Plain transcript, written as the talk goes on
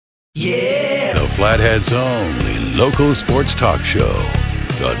Yeah! The Flathead's only local sports talk show.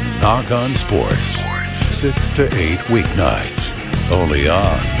 The Nach On Sports. 6 to 8 weeknights. Only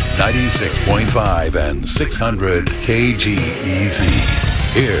on 96.5 and 600 KGEZ.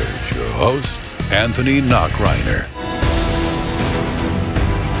 Here's your host, Anthony Nachreiner.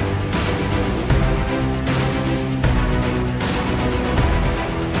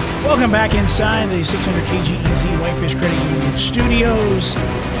 Welcome back inside the 600 KGEZ Whitefish Credit Union Studios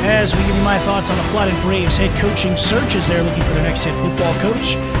as we give you my thoughts on the Flathead Braves head coaching searches. They're looking for their next head football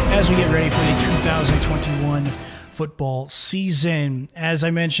coach as we get ready for the 2021 football season. As I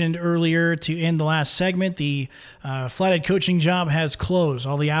mentioned earlier to end the last segment, the Flathead coaching job has closed.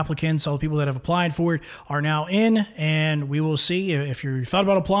 All the applicants, all the people that have applied for it are now in, and we will see. If you thought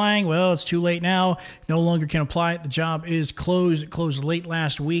about applying, well, it's too late now. No longer can apply. The job is closed. It closed late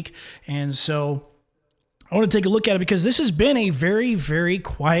last week, and so I want to take a look at it because this has been a very, very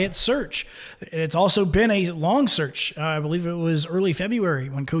quiet search. It's also been a long search. I believe it was early February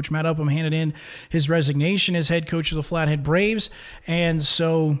when Coach Matt Upham handed in his resignation as head coach of the Flathead Braves. And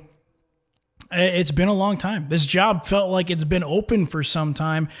so it's been a long time. This job felt like it's been open for some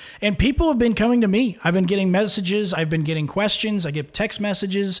time, and people have been coming to me. I've been getting messages. I've been getting questions. I get text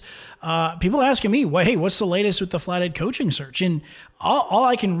messages. People asking me, well, hey, what's the latest with the Flathead coaching search? And all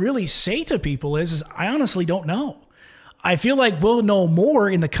I can really say to people is I honestly don't know. I feel like we'll know more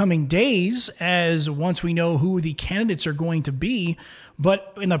in the coming days as once we know who the candidates are going to be.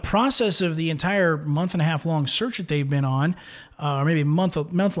 But in the process of the entire month and a half long search that they've been on, or maybe month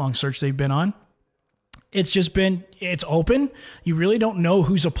long search they've been on, it's open. You really don't know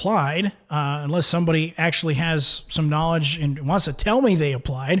who's applied unless somebody actually has some knowledge and wants to tell me they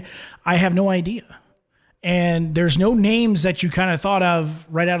applied. I have no idea. And there's no names that you kind of thought of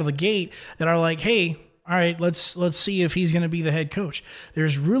right out of the gate that are like, hey, all right, let's see if he's going to be the head coach.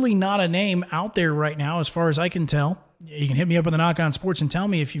 There's really not a name out there right now as far as I can tell. You can hit me up on the Nach On Sports and tell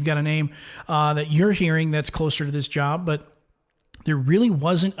me if you've got a name that you're hearing that's closer to this job. But there really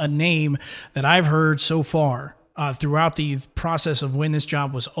wasn't a name that I've heard so far throughout the process of when this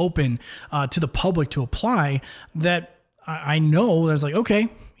job was open to the public to apply that I know there's like, okay,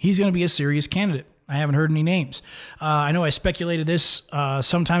 he's going to be a serious candidate. I haven't heard any names. I know I speculated this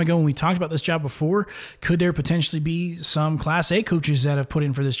some time ago when we talked about this job before. Could there potentially be some Class A coaches that have put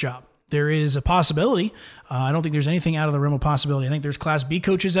in for this job? There is a possibility. I don't think there's anything out of the realm of possibility. I think there's Class B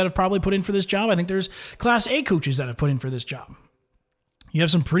coaches that have probably put in for this job. I think there's Class A coaches that have put in for this job. You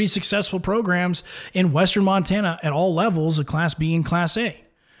have some pretty successful programs in Western Montana at all levels of Class B and Class A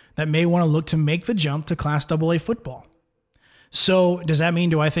that may want to look to make the jump to Class AA football. So does that mean,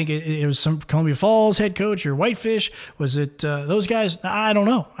 do I think it was some Columbia Falls head coach or Whitefish? Was it those guys? I don't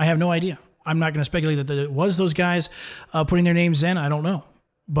know. I have no idea. I'm not going to speculate that it was those guys putting their names in. I don't know.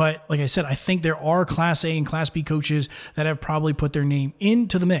 But like I said, I think there are Class A and Class B coaches that have probably put their name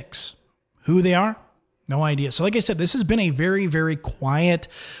into the mix. Who they are? No idea. So like I said, this has been a very, very quiet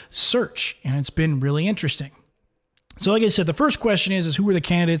search, and it's been really interesting. So like I said, the first question is who were the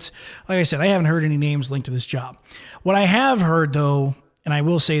candidates? Like I said, I haven't heard any names linked to this job. What I have heard, though, and I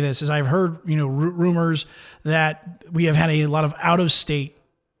will say this, is I've heard rumors that we have had a lot of out-of-state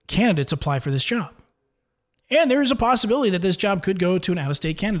candidates apply for this job. And there is a possibility that this job could go to an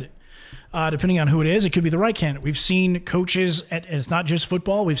out-of-state candidate. Depending on who it is, it could be the right candidate. We've seen coaches, it's not just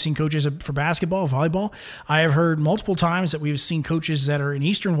football, we've seen coaches for basketball, volleyball. I have heard multiple times that we've seen coaches that are in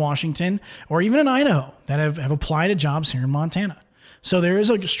Eastern Washington or even in Idaho that have applied to jobs here in Montana. So there is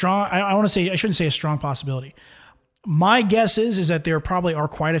a strong, I shouldn't say a strong possibility. My guess is that there probably are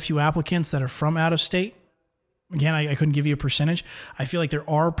quite a few applicants that are from out of state. Again, I couldn't give you a percentage. I feel like there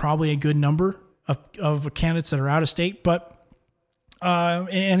are probably a good number of candidates that are out of state, but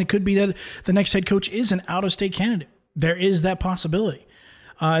and it could be that the next head coach is an out-of-state candidate. There is that possibility.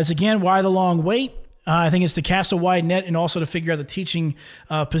 It's again, why the long wait? I think it's to cast a wide net and also to figure out the teaching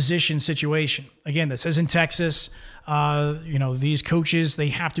position situation. Again, this is in Texas. These coaches, they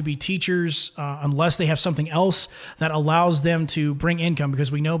have to be teachers unless they have something else that allows them to bring income,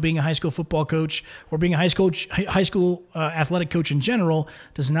 because we know being a high school football coach or being a high school athletic coach in general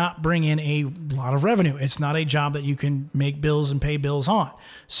does not bring in a lot of revenue. It's not a job that you can make bills and pay bills on.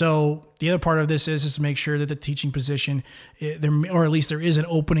 So the other part of this is to make sure that the teaching position, or at least there is an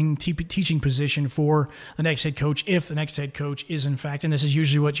opening teaching position for the next head coach, if the next head coach is in fact, and this is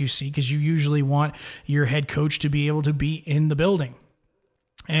usually what you see, because you usually want your head coach to be able to be in the building.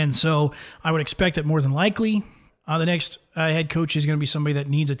 And so I would expect that more than likely the next head coach is going to be somebody that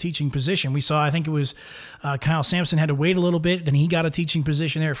needs a teaching position. We saw, I think it was Kyle Sampson had to wait a little bit, then he got a teaching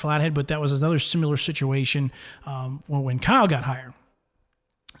position there at Flathead, but that was another similar situation when Kyle got hired.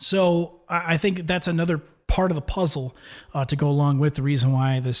 So I think that's another part of the puzzle to go along with the reason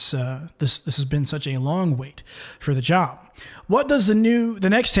why this has been such a long wait for the job. What does the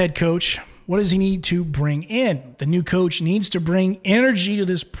next head coach, what does he need to bring in? The new coach needs to bring energy to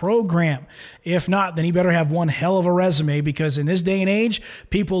this program. If not, then he better have one hell of a resume, because in this day and age,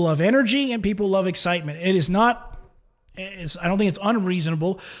 people love energy and people love excitement. I don't think it's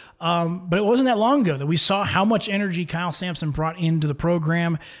unreasonable, but it wasn't that long ago that we saw how much energy Kyle Sampson brought into the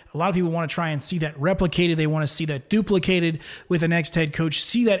program. A lot of people want to try and see that replicated. They want to see that duplicated with the next head coach,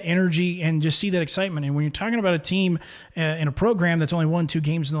 see that energy and just see that excitement. And when you're talking about a team in a program that's only won 2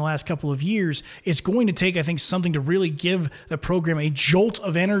 games in the last couple of years, it's going to take, I think, something to really give the program a jolt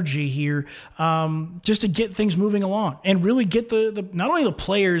of energy here, just to get things moving along and really get the not only the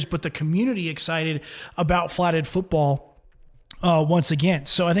players, but the community excited about Flathead football once again.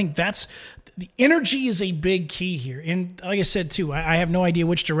 So I think that's the energy is a big key here. And like I said, too, I have no idea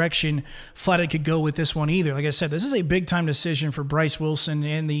which direction Flathead could go with this one either. Like I said, this is a big time decision for Bryce Wilson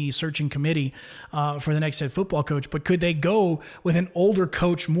and the searching committee for the next head football coach. But could they go with an older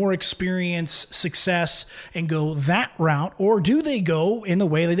coach, more experience, success, and go that route? Or do they go in the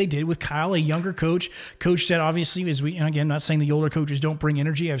way that they did with Kyle, a younger coach that obviously, and again, not saying the older coaches don't bring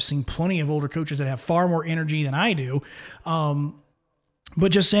energy. I've seen plenty of older coaches that have far more energy than I do.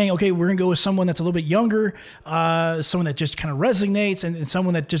 But just saying, okay, we're going to go with someone that's a little bit younger, someone that just kind of resonates, and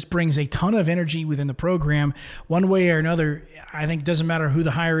someone that just brings a ton of energy within the program. One way or another, I think it doesn't matter who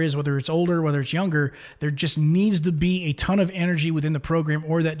the hire is, whether it's older, whether it's younger, there just needs to be a ton of energy within the program,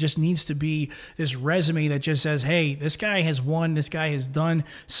 or that just needs to be this resume that just says, hey, this guy has won, this guy has done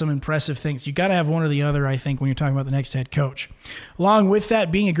some impressive things. You got to have one or the other, I think, when you're talking about the next head coach. Along with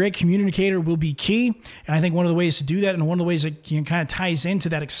that, being a great communicator will be key, and I think one of the ways to do that, and one of the ways that kind of ties into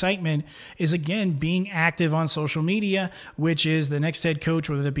that excitement, is again being active on social media, which is the next head coach,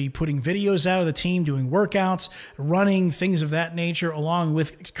 whether it be putting videos out of the team, doing workouts, running, things of that nature, along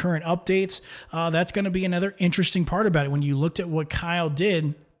with current updates. That's going to be another interesting part about it. When you looked at what Kyle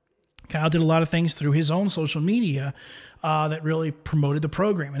did a lot of things through his own social media that really promoted the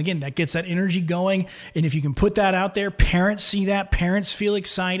program. And again, that gets that energy going. And if you can put that out there, parents see that, parents feel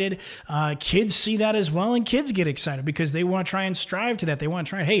excited, kids see that as well, and kids get excited because they want to try and strive to that. They want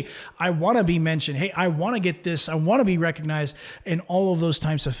to try, hey, I want to be mentioned. Hey, I want to get this. I want to be recognized, and all of those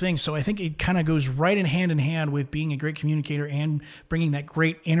types of things. So I think it kind of goes right in hand with being a great communicator and bringing that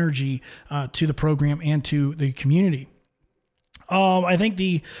great energy to the program and to the community. I think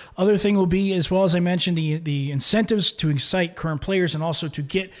the other thing will be, as well as I mentioned, the incentives to excite current players and also to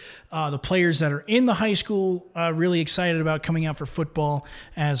get the players that are in the high school really excited about coming out for football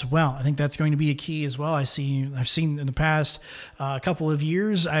as well. I think that's going to be a key as well. I've seen in the past couple of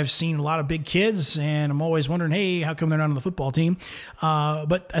years, I've seen a lot of big kids, and I'm always wondering, hey, how come they're not on the football team?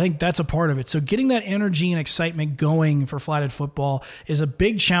 But I think that's a part of it. So getting that energy and excitement going for Flathead football is a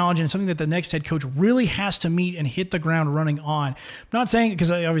big challenge, and something that the next head coach really has to meet and hit the ground running on. I'm not saying,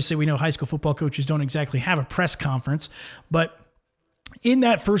 because obviously we know high school football coaches don't exactly have a press conference, but in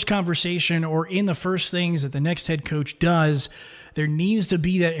that first conversation or in the first things that the next head coach does, there needs to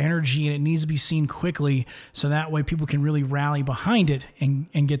be that energy, and it needs to be seen quickly, so that way people can really rally behind it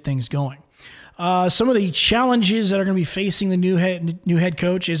and get things going. Some of the challenges that are going to be facing the new head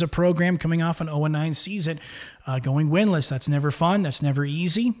coach is a program coming off an 0-9 season, going winless. That's never fun. That's never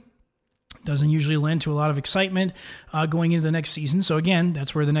easy. Doesn't usually lend to a lot of excitement going into the next season. So again,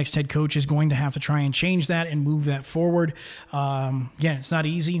 that's where the next head coach is going to have to try and change that and move that forward. Again, it's not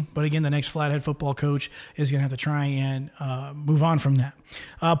easy, but again, the next Flathead football coach is going to have to try and move on from that.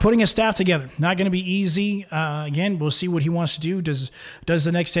 Putting a staff together, not going to be easy. Again, we'll see what he wants to do. Does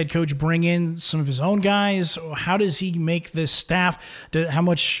the next head coach bring in some of his own guys? How does he make this staff? How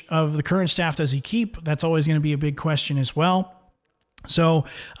much of the current staff does he keep? That's always going to be a big question as well. So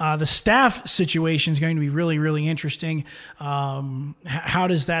the staff situation is going to be really, really interesting. How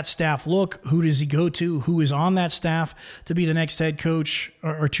does that staff look? Who does he go to? Who is on that staff to be the next head coach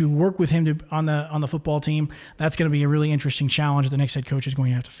or to work with him on the football team? That's going to be a really interesting challenge that the next head coach is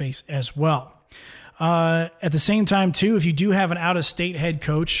going to have to face as well. At the same time, too, if you do have an out-of-state head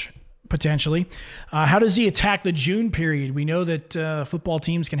coach, potentially, how does he attack the June period? We know that football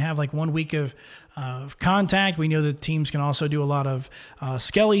teams can have like 1 week of contact. We know that teams can also do a lot of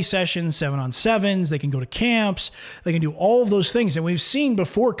skelly sessions, 7-on-7s. They can go to camps. They can do all of those things. And we've seen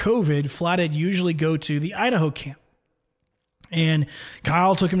before COVID, Flathead usually go to the Idaho camp. And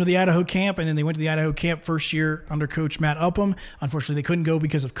Kyle took him to the Idaho camp, and then they went to the Idaho camp first year under Coach Matt Upham. Unfortunately, they couldn't go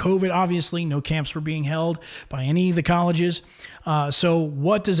because of COVID, obviously. No camps were being held by any of the colleges. So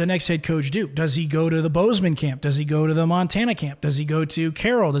what does the next head coach do? Does he go to the Bozeman camp? Does he go to the Montana camp? Does he go to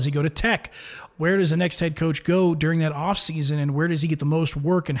Carroll? Does he go to Tech? Where does the next head coach go during that offseason, and where does he get the most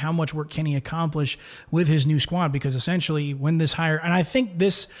work, and how much work can he accomplish with his new squad? Because essentially when this hire, and I think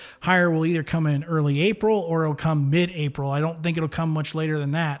this hire will either come in early April or it'll come mid-April. I don't think it'll come much later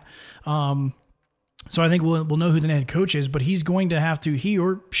than that. So I think we'll know who the head coach is, but he's going to have to, he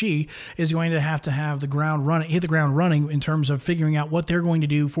or she is going to have the ground running, hit the ground running in terms of figuring out what they're going to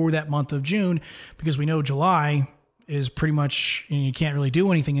do for that month of June, because we know July is pretty much, you can't really do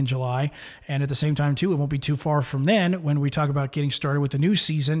anything in July. And at the same time, too, it won't be too far from then when we talk about getting started with the new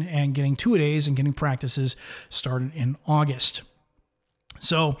season and getting two-a-days and getting practices started in August.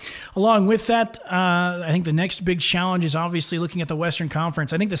 So along with that, I think the next big challenge is obviously looking at the Western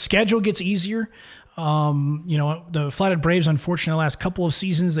Conference. I think the schedule gets easier. The Flathead Braves, unfortunately, the last couple of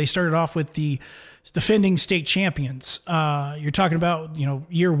seasons, they started off with the defending state champions. You're talking about,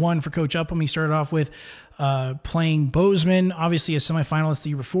 year one for Coach Upham. He started off with playing Bozeman, obviously a semifinalist the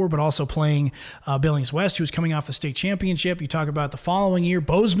year before, but also playing Billings West, who's coming off the state championship. You talk about the following year,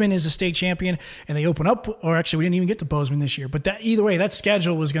 Bozeman is a state champion, and they open up, or actually we didn't even get to Bozeman this year, but either way, that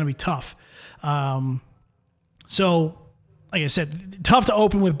schedule was going to be tough. So like I said, tough to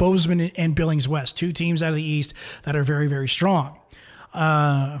open with Bozeman and Billings West, two teams out of the East that are very, very strong.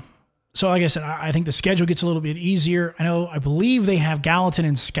 So like I said, I think the schedule gets a little bit easier. I believe they have Gallatin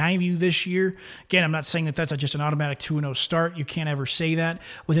and Skyview this year. Again, I'm not saying that that's just an automatic 2-0 start. You can't ever say that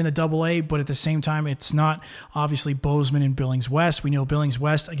within the AA, but at the same time, it's not obviously Bozeman and Billings West. We know Billings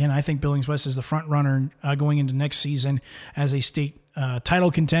West, again, I think Billings West is the front runner going into next season as a state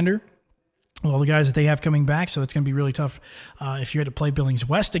title contender. All the guys that they have coming back, so it's going to be really tough if you had to play Billings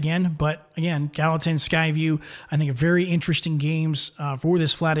West again. But again, Gallatin, Skyview, I think are very interesting games for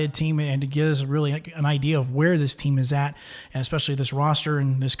this Flathead team, and to give us really an idea of where this team is at, and especially this roster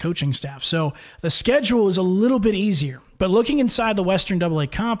and this coaching staff. So the schedule is a little bit easier, but looking inside the Western AA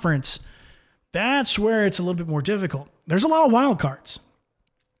Conference, that's where it's a little bit more difficult. There's a lot of wild cards.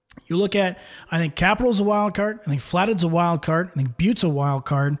 You look at, I think Capital's a wild card. I think Flathead's a wild card. I think Butte's a wild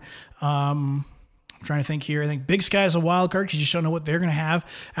card. I'm trying to think here. I think Big Sky's a wild card because you just don't know what they're going to have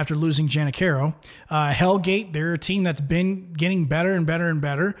after losing Janicaro. Hellgate, they're a team that's been getting better and better and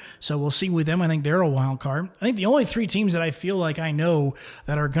better. So we'll see with them. I think they're a wild card. I think the only three teams that I feel like I know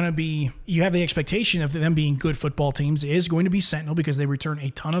that are going to be, you have the expectation of them being good football teams, is going to be Sentinel, because they return a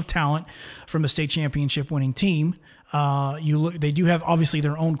ton of talent from the state championship winning team. They do have obviously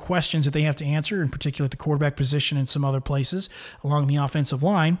their own questions that they have to answer, in particular at the quarterback position and some other places along the offensive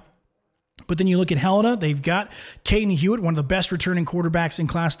line. But then you look at Helena, they've got Caden Hewitt, one of the best returning quarterbacks in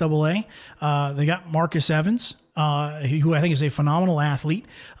Class AA. They got Marcus Evans, who I think is a phenomenal athlete.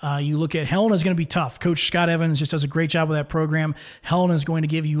 You look at Helena's going to be tough. Coach Scott Evans just does a great job with that program. Helena's going to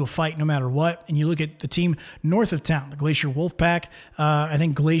give you a fight no matter what. And you look at the team north of town, the Glacier Wolfpack. I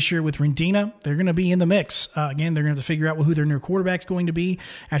think Glacier with Rendina, they're going to be in the mix. Again, they're going to have to figure out who their new quarterback's going to be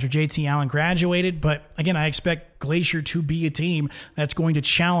after JT Allen graduated. But again, I expect Glacier to be a team that's going to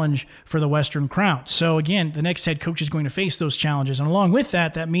challenge for the Western Crown. So again, the next head coach is going to face those challenges. And along with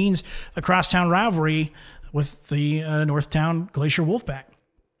that, that means a crosstown rivalry with the Northtown Glacier Wolfpack.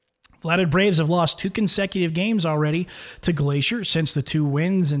 Flathead Braves have lost 2 consecutive games already to Glacier since the 2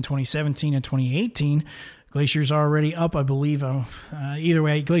 wins in 2017 and 2018. Glacier's already up, I believe. Either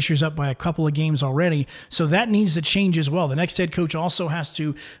way, Glacier's up by a couple of games already. So that needs to change as well. The next head coach also has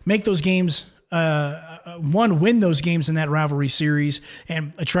to make those games, win those games in that rivalry series,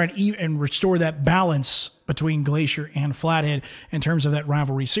 and try and restore that balance between Glacier and Flathead in terms of that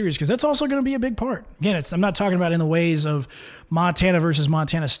rivalry series, because that's also going to be a big part. Again, I'm not talking about in the ways of Montana versus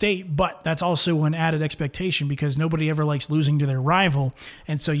Montana State, but that's also an added expectation because nobody ever likes losing to their rival.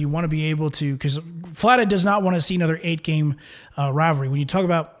 And so you want to be able to, because Flathead does not want to see another 8-game rivalry. When you talk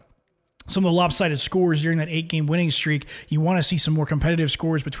about some of the lopsided scores during that 8-game winning streak, you want to see some more competitive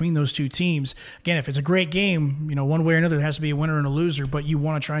scores between those two teams. Again, if it's a great game, one way or another, there has to be a winner and a loser, but you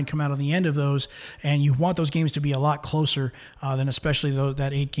want to try and come out on the end of those, and you want those games to be a lot closer than especially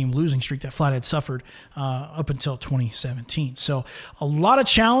that 8-game losing streak that Flathead suffered up until 2017. So a lot of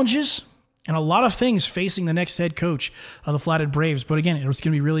challenges and a lot of things facing the next head coach of the Flathead Braves. But again, it's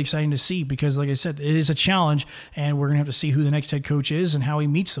going to be really exciting to see because, like I said, it is a challenge, and we're going to have to see who the next head coach is and how he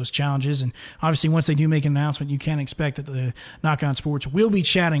meets those challenges. And obviously, once they do make an announcement, you can expect that the Nach On Sports will be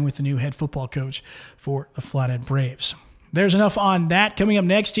chatting with the new head football coach for the Flathead Braves. There's enough on that. Coming up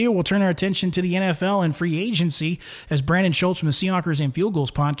next here, we'll turn our attention to the NFL and free agency as Brandon Schultz from the Seahawkers and Field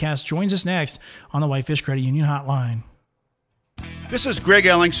Goals podcast joins us next on the Whitefish Credit Union Hotline. This is Greg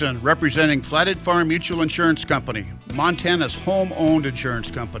Ellingson representing Flathead Farm Mutual Insurance Company, Montana's home-owned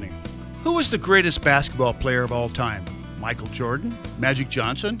insurance company. Who was the greatest basketball player of all time? Michael Jordan? Magic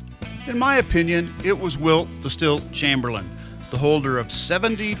Johnson? In my opinion, it was Wilt the Stilt Chamberlain, the holder of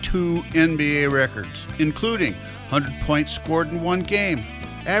 72 NBA records, including 100 points scored in one game,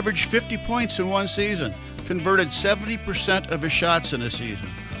 averaged 50 points in one season, converted 70% of his shots in a season.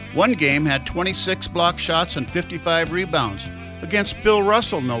 One game had 26 block shots and 55 rebounds, against Bill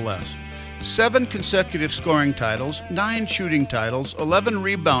Russell no less. 7 consecutive scoring titles, 9 shooting titles, 11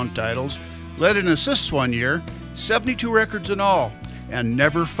 rebound titles, led in assists one year, 72 records in all, and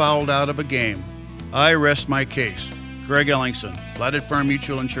never fouled out of a game. I rest my case. Greg Ellingson, Flathead Farm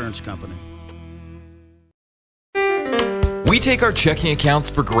Mutual Insurance Company. We take our checking accounts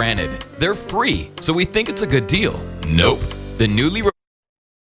for granted. They're free, so we think it's a good deal. Nope. The newly